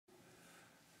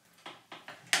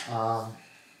I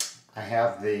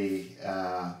have the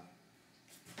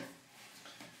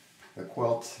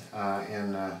quilt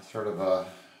in sort of a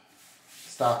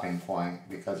stopping point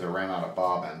because I ran out of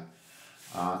bobbin.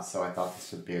 So I thought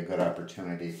this would be a good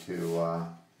opportunity to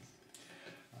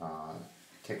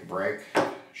take a break,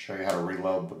 show you how to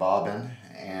reload the bobbin,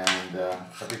 and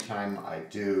every time I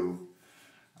do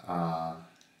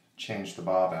change the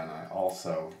bobbin, I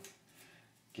also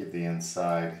give the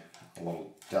inside a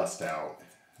little dust out.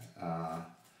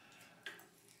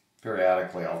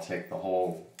 Periodically I'll take the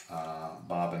whole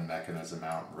bobbin mechanism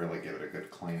out and really give it a good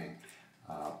cleaning.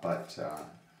 But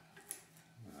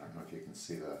I don't know if you can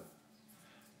see the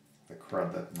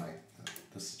crud that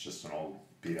this is just an old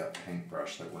beat up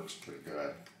paintbrush that works pretty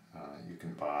good. You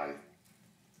can buy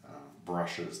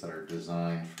brushes that are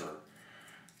designed for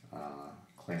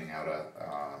cleaning out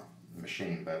a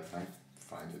machine, but I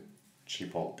find a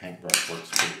cheap old paintbrush works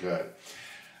pretty good.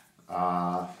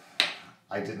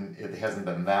 It hasn't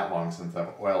been that long since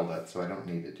I've oiled it, so I don't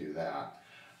need to do that.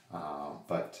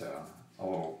 But a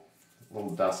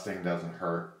little dusting doesn't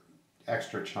hurt.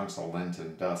 Extra chunks of lint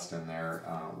and dust in there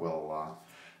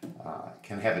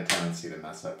can have a tendency to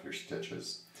mess up your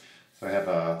stitches. So I have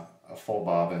a full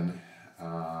bobbin.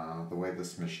 The way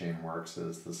this machine works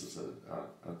is this is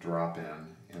a drop-in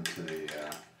into the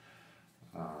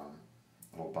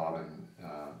little bobbin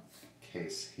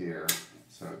case here.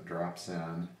 So it drops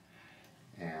in,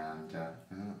 and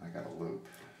I got a loop.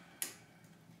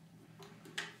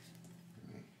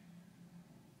 Let me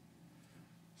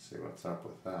see what's up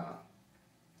with that.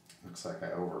 Looks like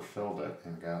I overfilled it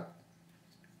and got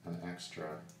an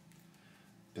extra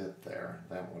bit there.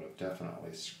 That would have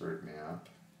definitely screwed me up.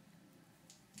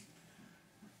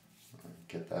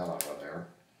 Get that out of there.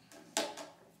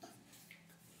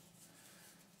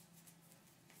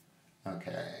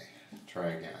 Okay, try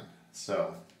again.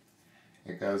 So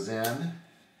it goes in,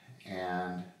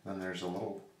 and then there's a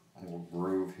little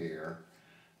groove here.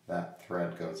 That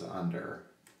thread goes under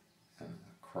and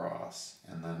across,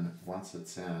 and then once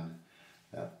it's in,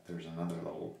 there's another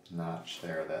little notch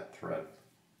there. That thread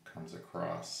comes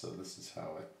across. So this is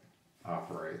how it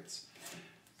operates.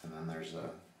 And then there's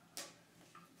a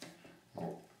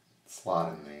little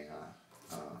slot in the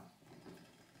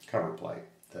cover plate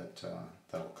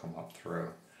that'll come up through.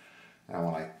 Now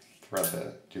when I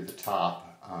do the top,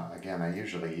 again I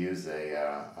usually use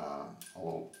a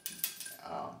little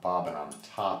bobbin on the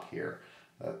top here.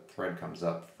 The thread comes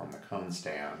up from the cone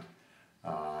stand,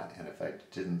 and if I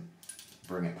didn't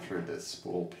bring it through this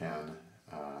spool pin,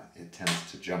 it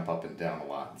tends to jump up and down a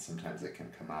lot, and sometimes it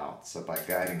can come out. So by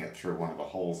guiding it through one of the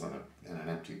holes in an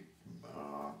empty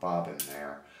bobbin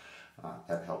there,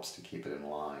 that helps to keep it in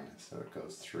line. So it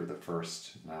goes through the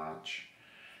first notch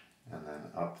and then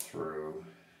up through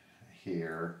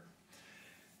here.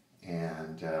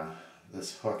 And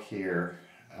this hook here,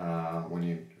 when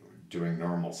you're doing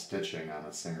normal stitching on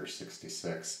a Singer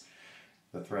 66,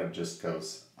 the thread just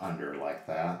goes under like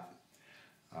that.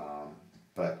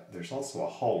 But there's also a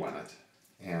hole in it,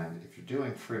 and if you're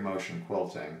doing free motion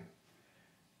quilting,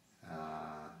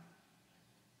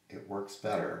 it works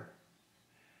better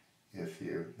if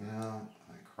you, no,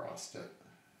 I crossed it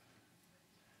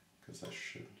because I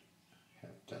should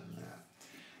have done that.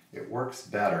 It works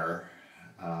better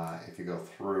if you go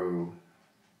through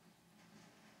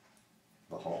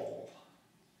the hole.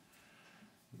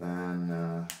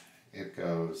 Then it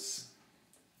goes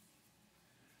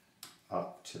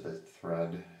up to the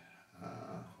thread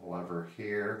lever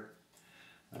here,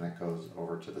 then it goes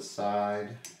over to the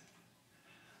side,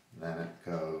 then it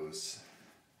goes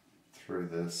through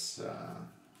this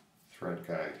thread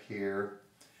guide here,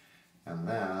 and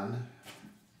then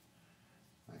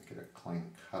I get a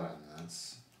clean cut on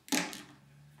this.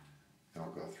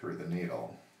 It'll go through the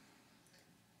needle,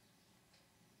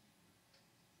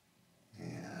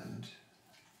 and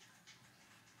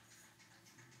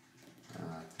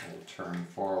we'll turn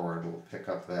forward, we'll pick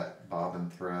up that bobbin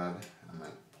thread, and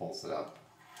that pulls it up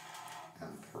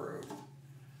and through.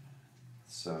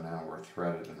 So now we're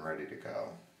threaded and ready to go.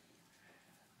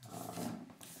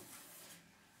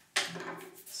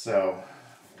 So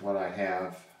what I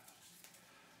have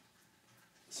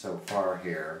so far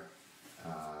here,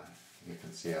 you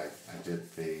can see I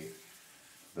did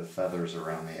the feathers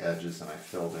around the edges, and I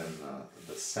filled in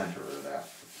the center of that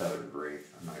feathered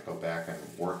wreath. I'm going to go back and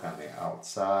work on the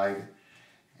outside,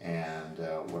 and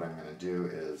what I'm going to do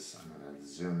is I'm going to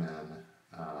zoom in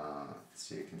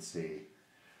so you can see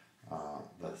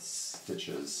the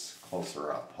stitches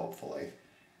closer up, hopefully.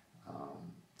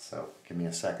 So give me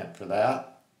a second for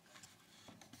that.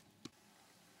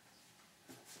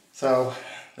 So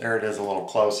there it is a little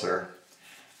closer.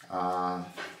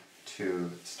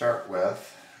 to start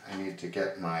with, I need to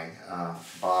get my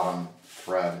bottom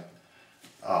thread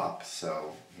up.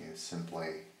 So you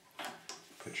simply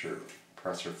put your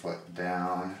presser foot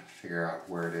down, figure out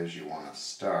where it is you want to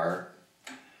start,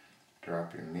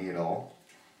 drop your needle,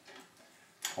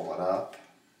 pull it up.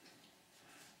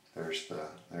 There's the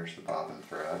bobbin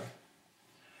thread,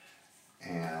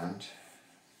 and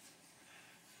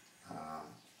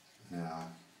now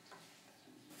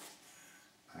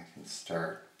I can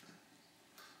start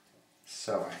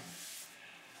sewing.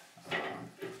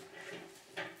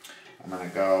 I'm going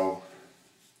to go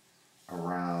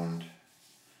around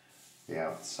the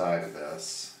outside of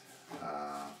this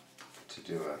to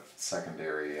do a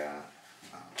secondary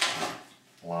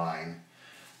line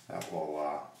that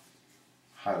will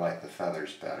highlight the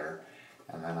feathers better,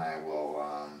 and then I will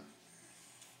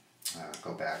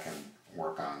go back and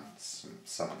work on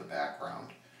some of the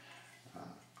background.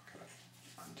 Gotta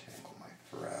untangle my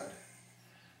thread,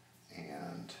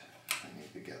 and I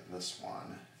need to get this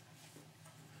one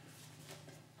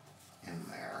in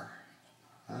there.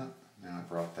 Now I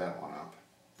brought that one up.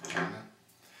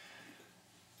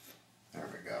 There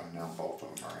we go. Now both of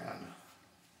them are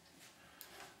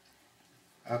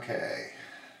in. Okay.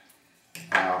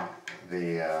 Now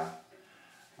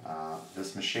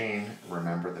this machine,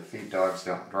 remember, the feed dogs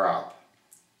don't drop.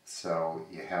 So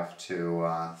you have to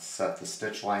set the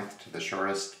stitch length to the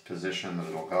shortest position that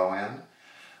it'll go in,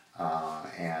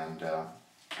 and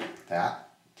that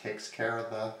takes care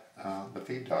of the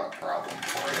feed dog problem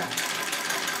for you.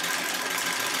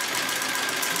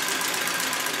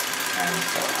 And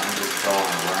so I'm just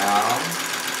going around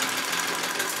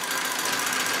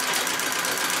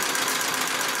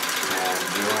and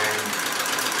doing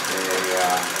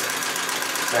a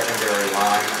secondary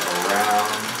line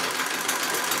around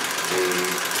the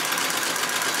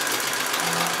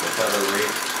feather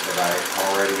wreath that I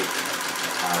already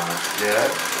did.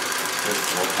 This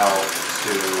will help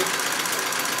to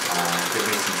give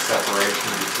me some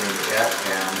separation between it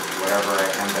and whatever I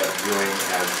end up doing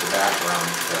as the background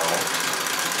fill.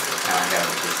 And I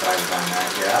haven't decided on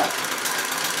that yet.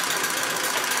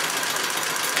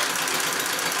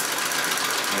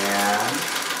 And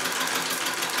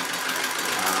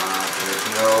there's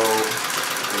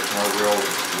no real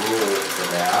rule for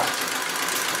that.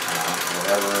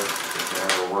 Whatever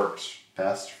works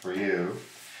best for you.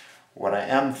 What I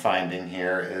am finding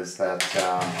here is that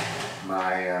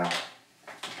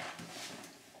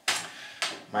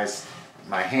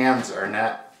my hands are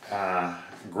not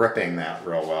gripping that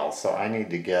real well, so I need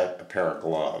to get a pair of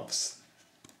gloves.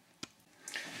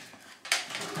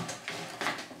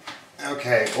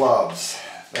 Okay, gloves.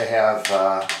 They have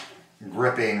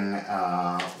gripping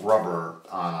rubber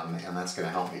on them, and that's going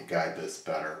to help me guide this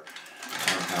better.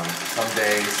 Some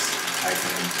days I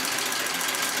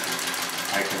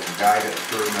can guide it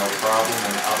through no problem,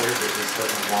 and others it just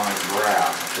doesn't want to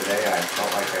grab. Today I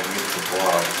felt like I needed the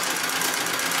gloves.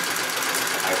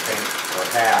 I think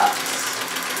perhaps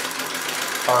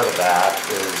part of that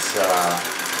is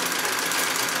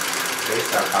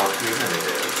based on how humid it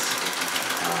is.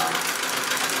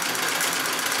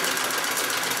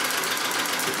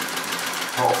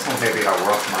 Also maybe how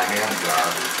rough my hands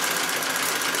are.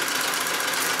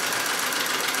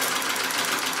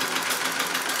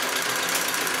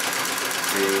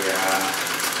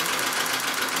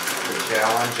 The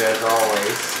challenge, as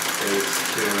always, is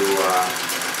to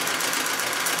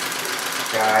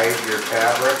guide your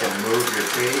fabric and move your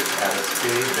feet at a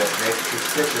speed that makes your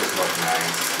stitches look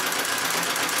nice.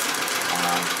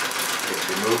 If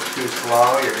you move too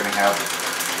slow, you're going to have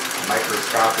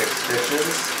microscopic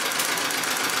stitches.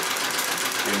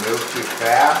 If you move too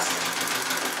fast,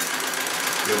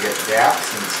 you'll get gaps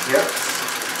and skips,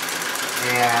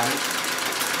 and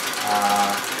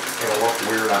it'll look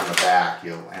weird on the back.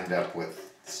 You'll end up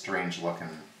with strange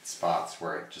looking spots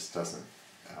where it just doesn't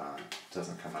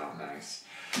come out nice.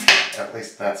 At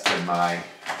least that's been my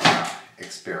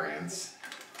experience.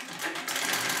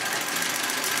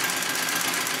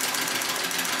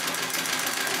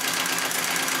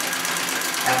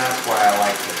 And that's why I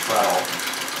like the treadle,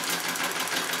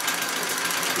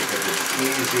 because it's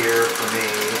easier for me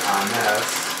on this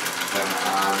than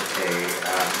on a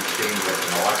machine with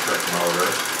an electric motor.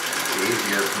 It's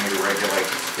easier for me to regulate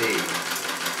the speed.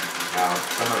 Now,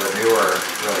 some of the newer,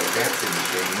 really fancy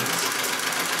machines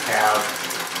have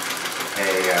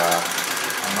a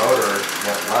motor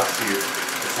that lets you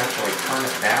essentially turn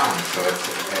it down so it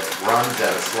runs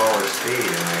at a slower speed,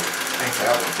 and I think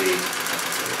that would be,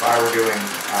 if I were doing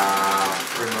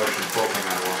free motion quilting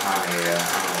on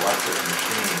an electric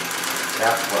machine,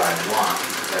 that's what I'd want,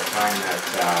 because I find that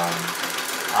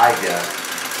I get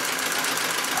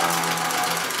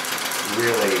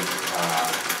really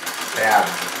bad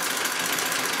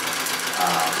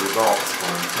results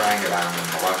when I'm trying it on an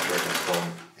electric and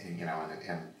going,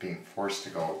 and being forced to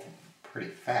go pretty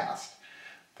fast.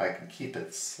 If I can keep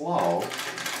it slow,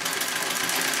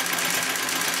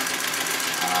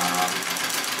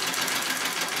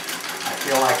 I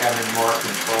feel like I'm in more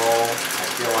control. I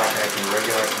feel like I can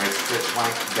regulate my stitch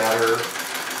length better.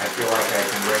 I feel like I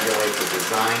can regulate the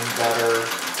design better.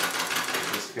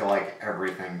 I just feel like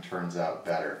everything turns out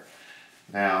better.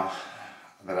 Now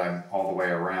that I'm all the way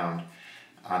around,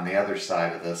 on the other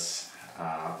side of this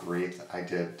wreath, I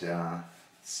did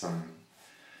some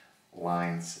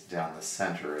lines down the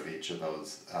center of each of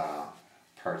those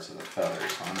parts of the feather.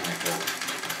 So I'm going to go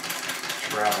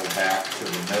travel back to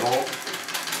the middle,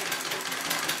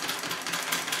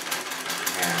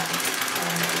 and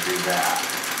I'm going to do that.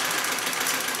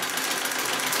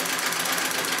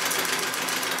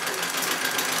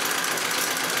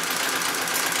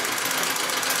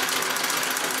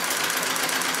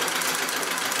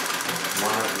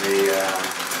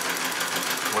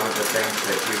 One of the things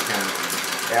that you can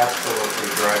absolutely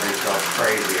drive yourself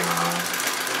crazy on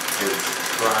is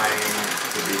trying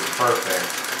to be perfect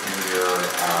in your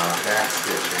back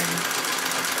stitching.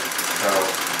 So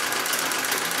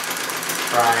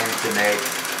trying to make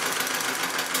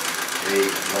the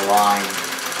line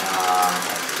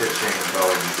of stitching go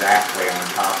exactly on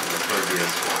top of the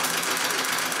previous one.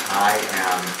 I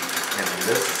am in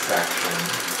this section.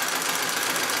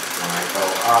 When I go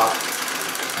up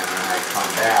and when I come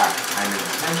back, I'm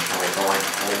intentionally going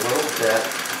a little bit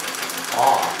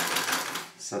off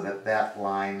so that that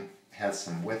line has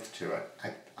some width to it.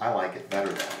 I like it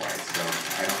better that way, so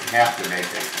I don't have to make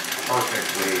it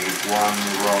perfectly one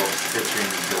row of stitching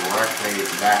directly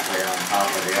exactly on top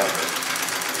of the other.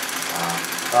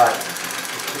 But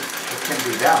it can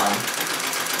be done.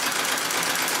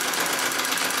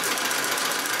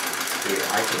 See,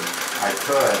 I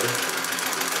could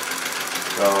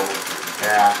go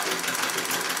back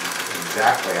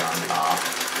exactly on top,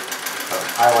 but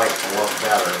I like to look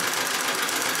better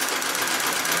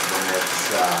when it's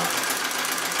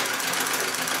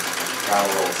got a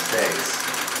little space.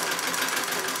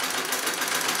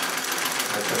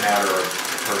 It's a matter of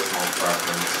personal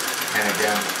preference, and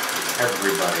again,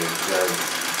 everybody does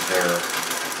their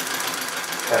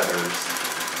feathers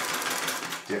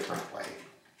differently.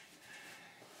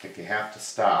 If you have to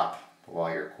stop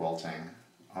while you're quilting,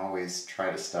 always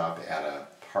try to stop at a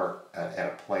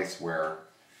place where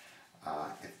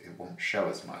it won't show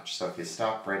as much. So if you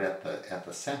stop right at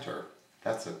the center,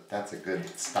 that's a good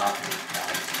stopping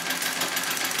point.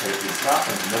 But if you stop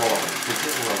in the middle of it,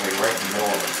 particularly right in the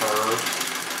middle of the curve,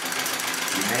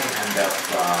 you may end up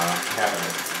having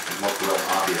it look real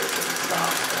obvious if it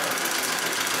stops there.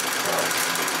 So,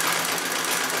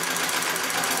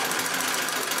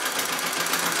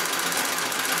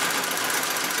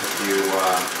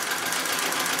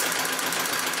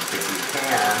 if you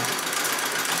can,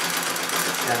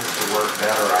 it tends to work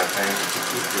better, I think, to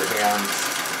keep your hands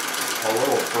a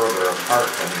little further apart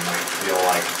than you might feel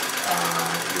like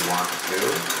you want to,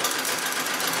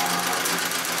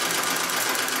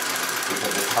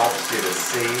 because it helps you to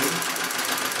see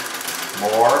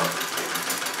more.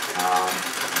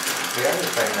 The other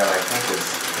thing that I think is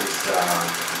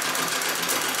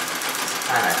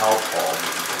kind of helpful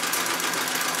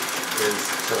is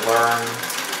to learn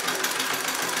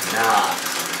not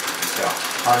to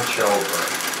hunch over.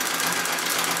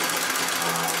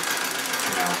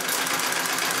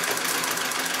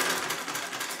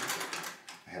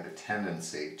 I have a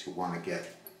tendency to want to get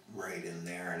right in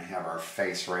there and have our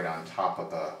face right on top of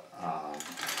the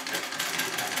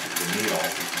needle,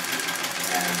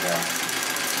 and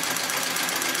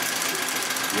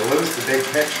you lose the big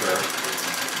picture,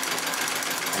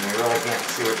 and you really can't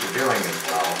see what you're doing as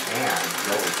well, and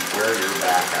you'll wear your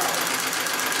back out.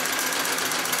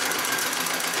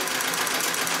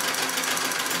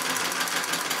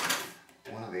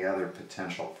 One of the other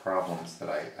potential problems that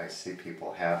I see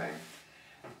people having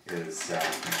is,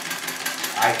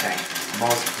 I think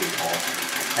most people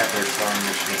have their sewing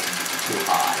machine too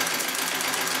high.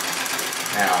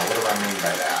 Now, what do I mean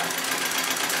by that?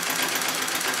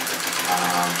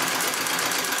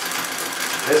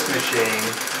 This machine,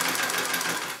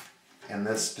 in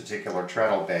this particular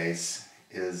treadle base,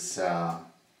 is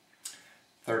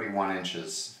 31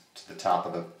 inches to the top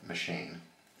of the machine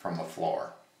from the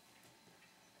floor.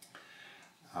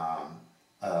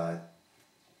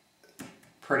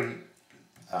 Pretty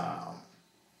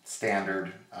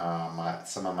standard.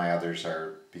 Some of my others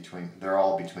are they're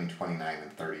all between 29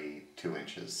 and 32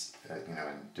 inches, you know,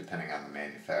 depending on the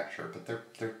manufacturer, but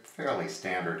they're fairly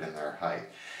standard in their height.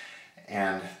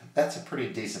 And that's a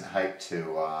pretty decent height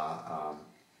to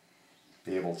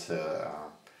be able to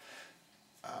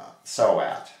sew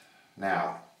at.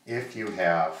 Now, if you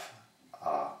have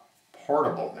a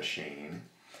portable machine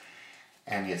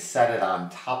and you set it on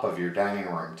top of your dining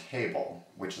room table,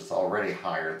 which is already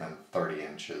higher than 30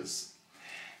 inches,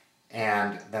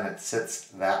 and then it sits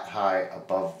that high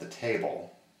above the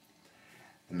table,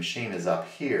 the machine is up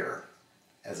here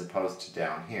as opposed to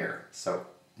down here. So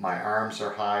my arms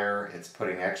are higher, it's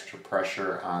putting extra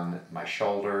pressure on my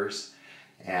shoulders,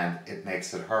 and it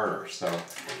makes it harder. So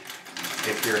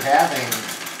if you're having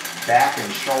back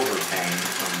and shoulder pain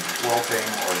from quilting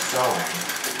or sewing,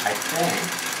 I think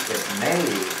it may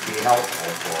be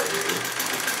helpful for you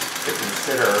to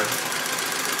consider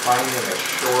finding a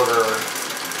shorter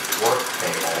work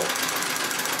table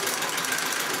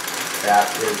that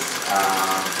is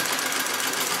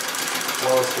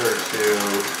closer to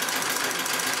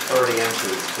 30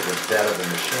 inches to the bed of the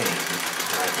machine.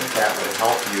 And I think that would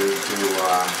help you to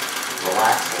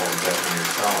relax a little bit when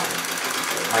you're sewing.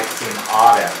 It might seem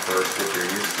odd at first if you're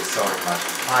used to sewing much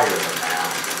higher than that,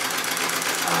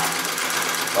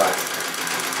 but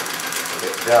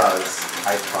it does,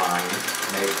 I find,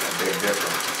 make a big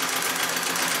difference.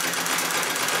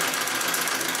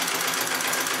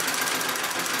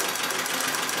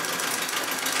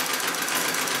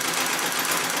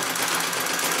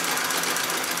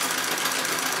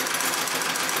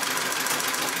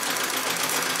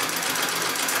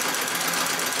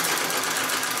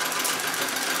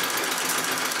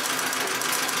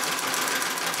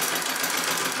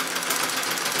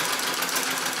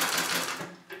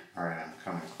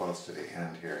 To the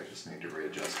end here, I just need to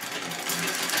readjust my hand.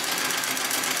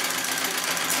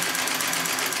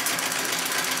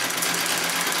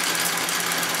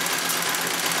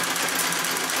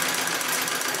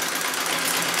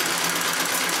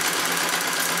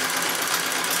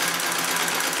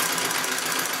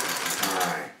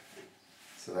 Alright,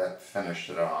 so that finished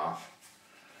it off.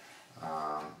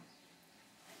 I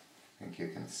think you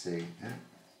can see.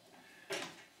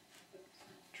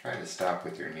 Try to stop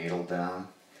with your needle down.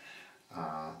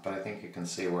 But I think you can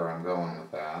see where I'm going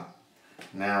with that.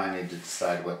 Now I need to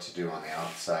decide what to do on the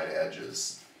outside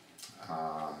edges.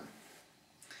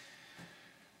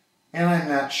 And I'm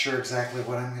not sure exactly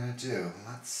what I'm going to do.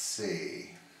 Let's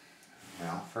see.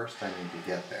 Well, first I need to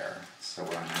get there. So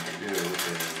what I'm going to do is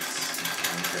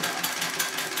I'm going to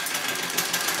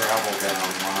travel down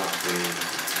one of the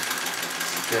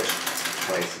stitch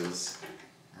places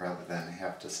rather than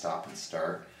have to stop and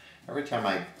start. Every time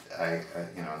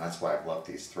you know, and that's why I've left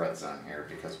these threads on here,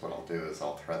 because what I'll do is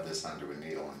I'll thread this onto a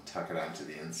needle and tuck it onto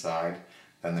the inside.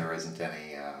 Then there isn't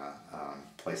any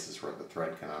places where the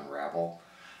thread can unravel.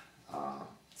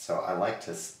 So I like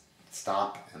to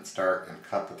stop and start and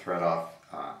cut the thread off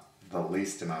the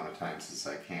least amount of times as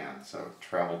I can. So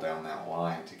travel down that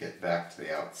line to get back to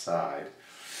the outside.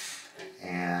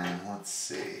 And let's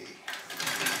see,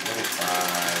 what if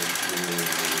I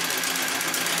do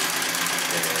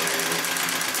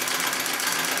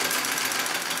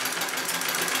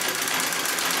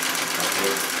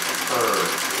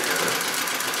curve here.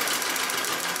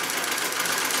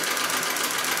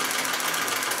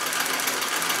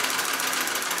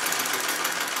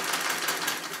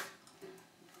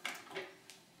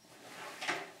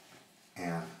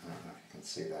 And I don't know if you can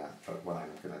see that, but what I'm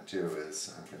going to do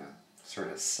is I'm going to sort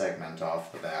of segment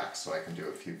off the back so I can do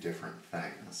a few different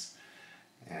things.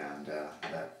 And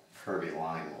that curvy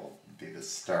line will be the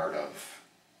start of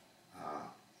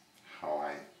how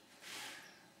I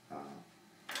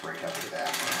break up the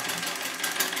background.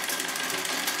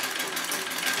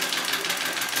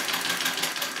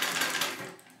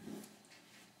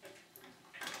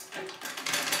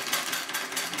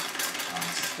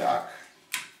 I'm stuck.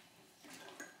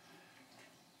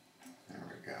 There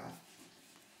we go.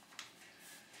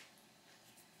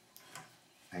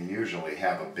 I usually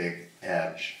have a big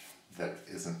edge that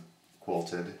isn't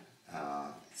quilted,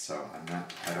 so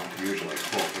I don't usually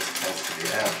quilt this close to the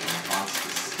edge and it wants to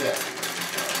stick.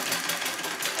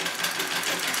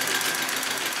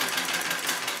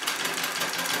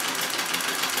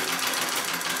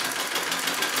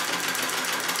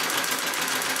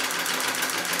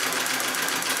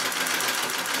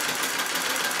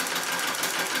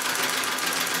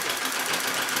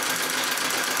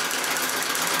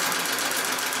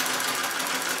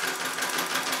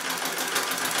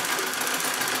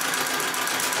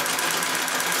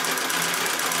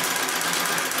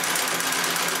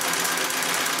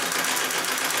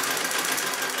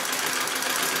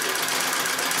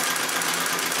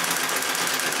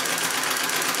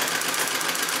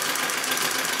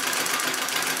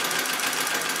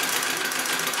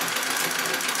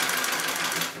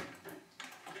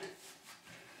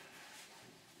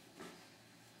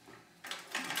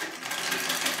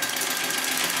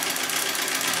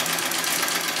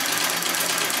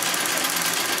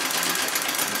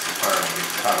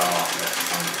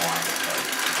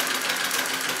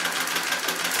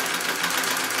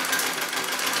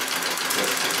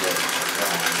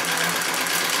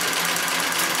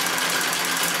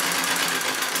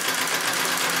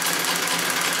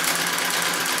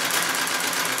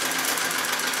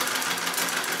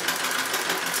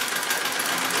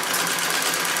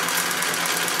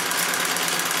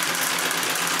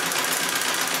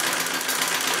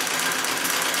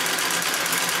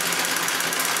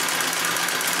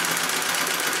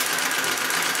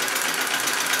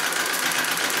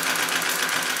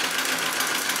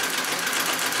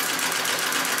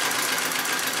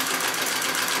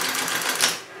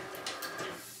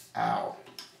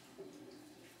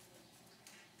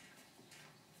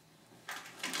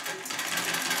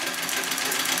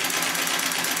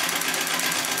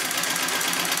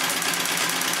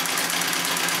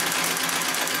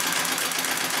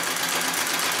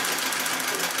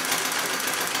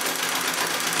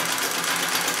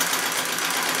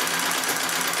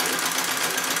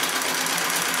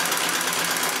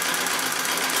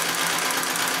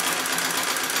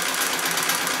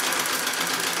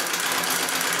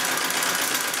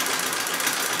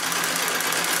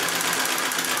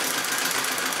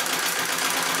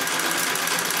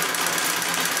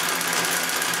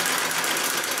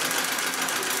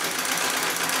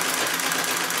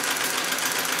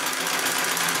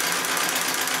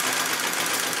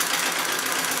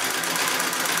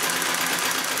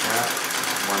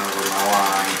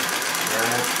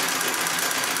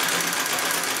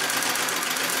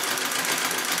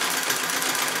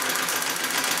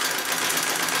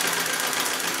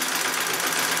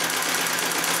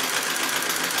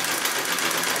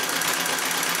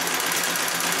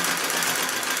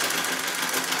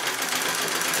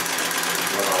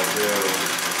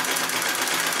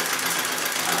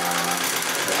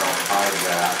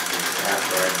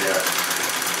 after I get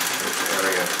this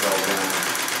area filled in,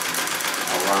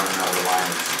 I'll run another line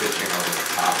of stitching over the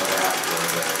top of that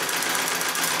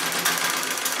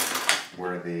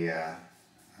where the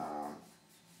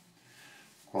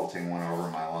quilting went over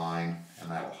my line, and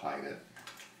that'll hide it.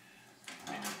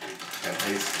 At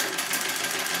least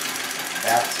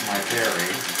that's my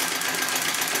theory.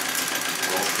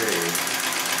 We'll see.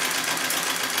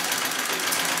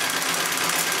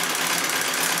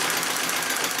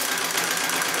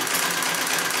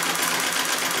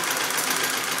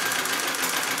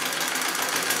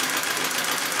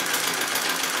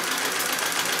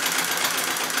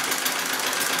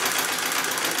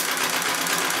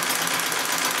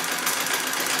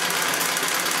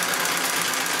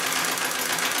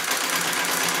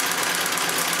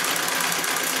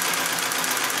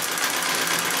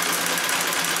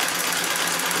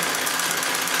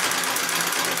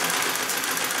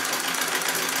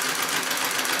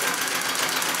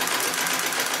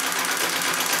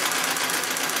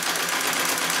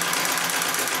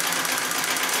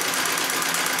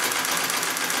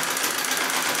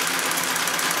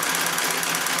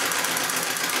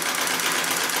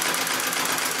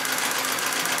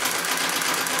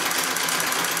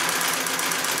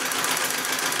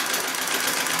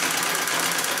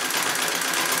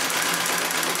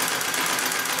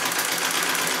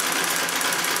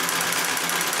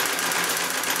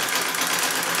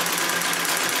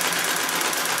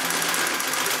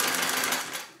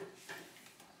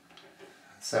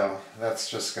 So that's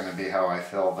just going to be how I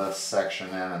fill this section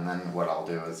in, and then what I'll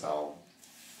do is I'll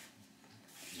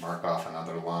mark off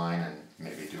another line and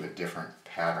maybe do a different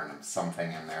pattern of something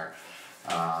in there.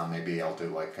 Maybe I'll do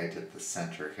like I did the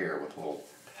center here with little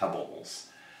pebbles.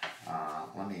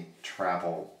 Let me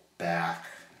travel back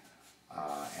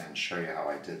and show you how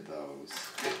I did those.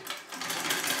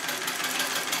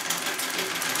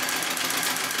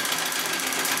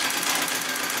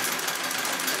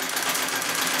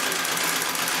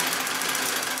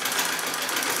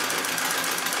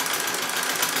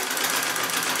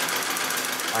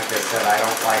 Like I said, I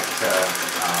don't like to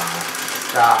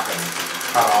stop and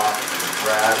cut off the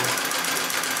thread,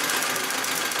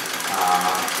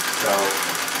 so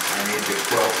I need to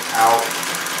quilt out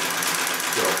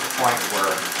to a point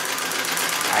where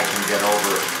I can get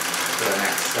over to the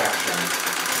next section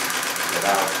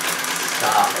without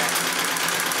stopping.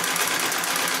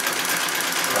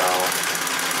 So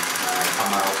I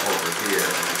come out over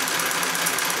here.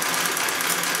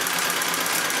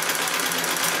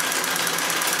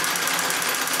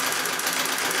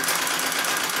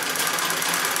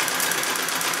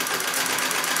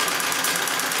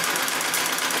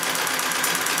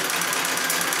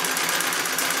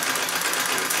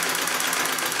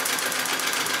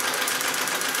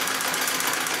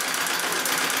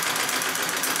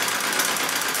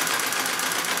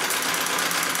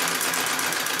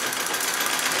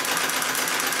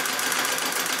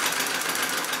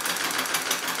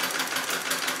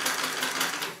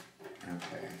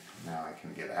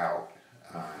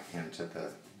 Into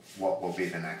what will be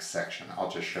the next section. I'll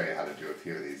just show you how to do a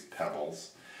few of these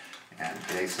pebbles, and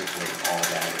basically all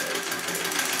that is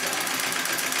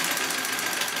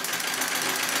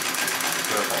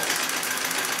circles.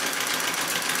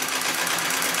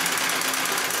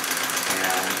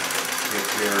 And if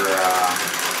you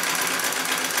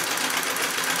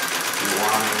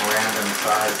want them in random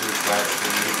sizes, that's the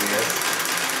easiest.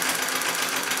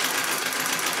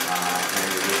 And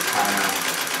you just kind of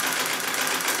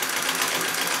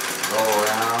go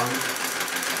around,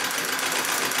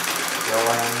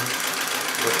 filling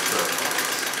with circles.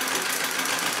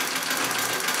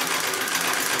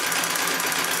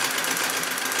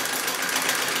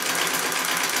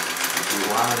 If you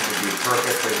want them to be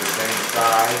perfectly the same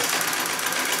size,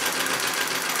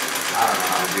 I don't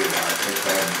know how to do that. At least I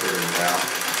haven't figured it out.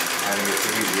 I think it's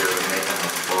easier to make them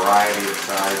a variety of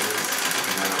sizes,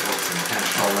 and then it looks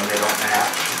intentional when they don't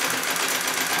match.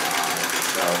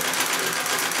 So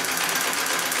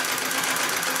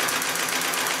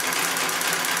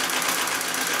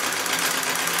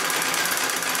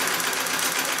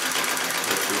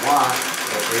want,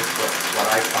 at least what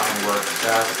I find works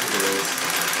best is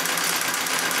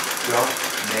don't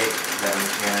make them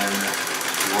in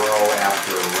row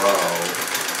after row.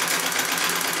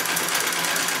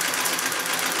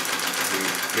 You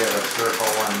get a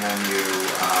circle and then you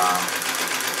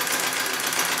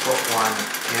put one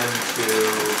into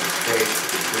the space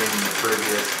between the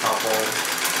previous couple,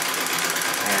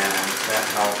 and that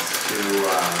helps to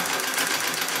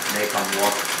make them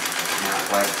look not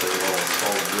like the little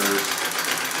soldiers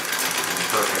in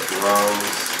perfect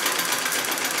rows.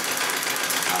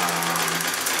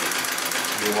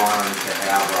 to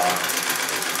have a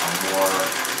more,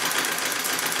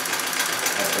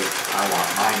 at least I want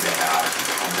mine to have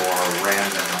a more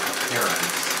random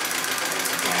appearance,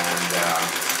 and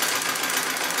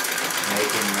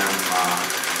making them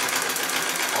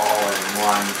all in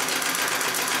one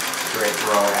straight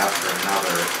row after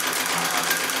another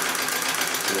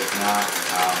does not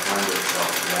lend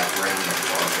itself to that random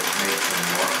look. It makes them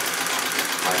look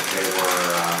like they were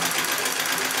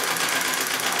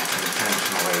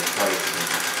intentionally placed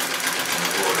in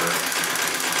order.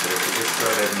 So if you just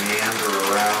sort of meander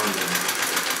around and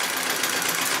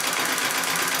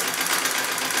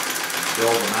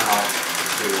build them out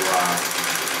to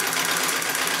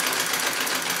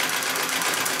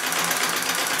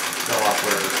fill up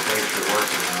whatever space you're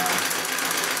working on,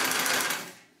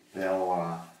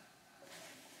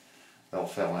 they'll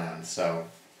fill in. So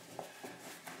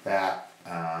that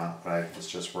what I was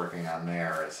just working on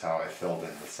there is how I filled in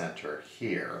the center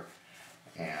here,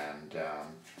 and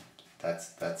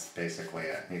that's basically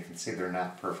it. You can see they're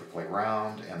not perfectly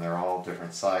round, and they're all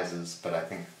different sizes, but I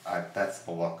think that's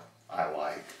the look I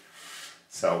like.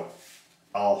 So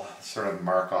I'll sort of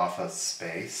mark off a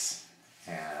space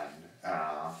and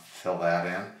fill that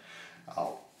in.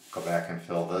 I'll go back and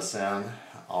fill this in.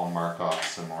 I'll mark off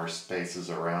some more spaces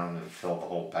around and fill the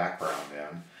whole background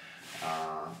in.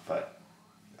 But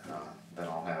then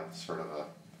I'll have sort of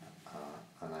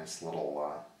a nice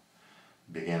little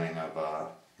beginning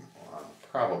of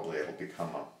probably it'll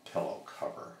become a pillow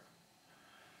cover.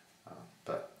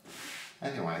 But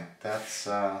anyway, that's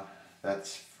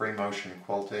free motion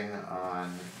quilting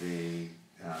on the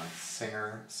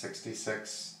Singer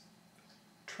 66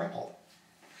 Treadle.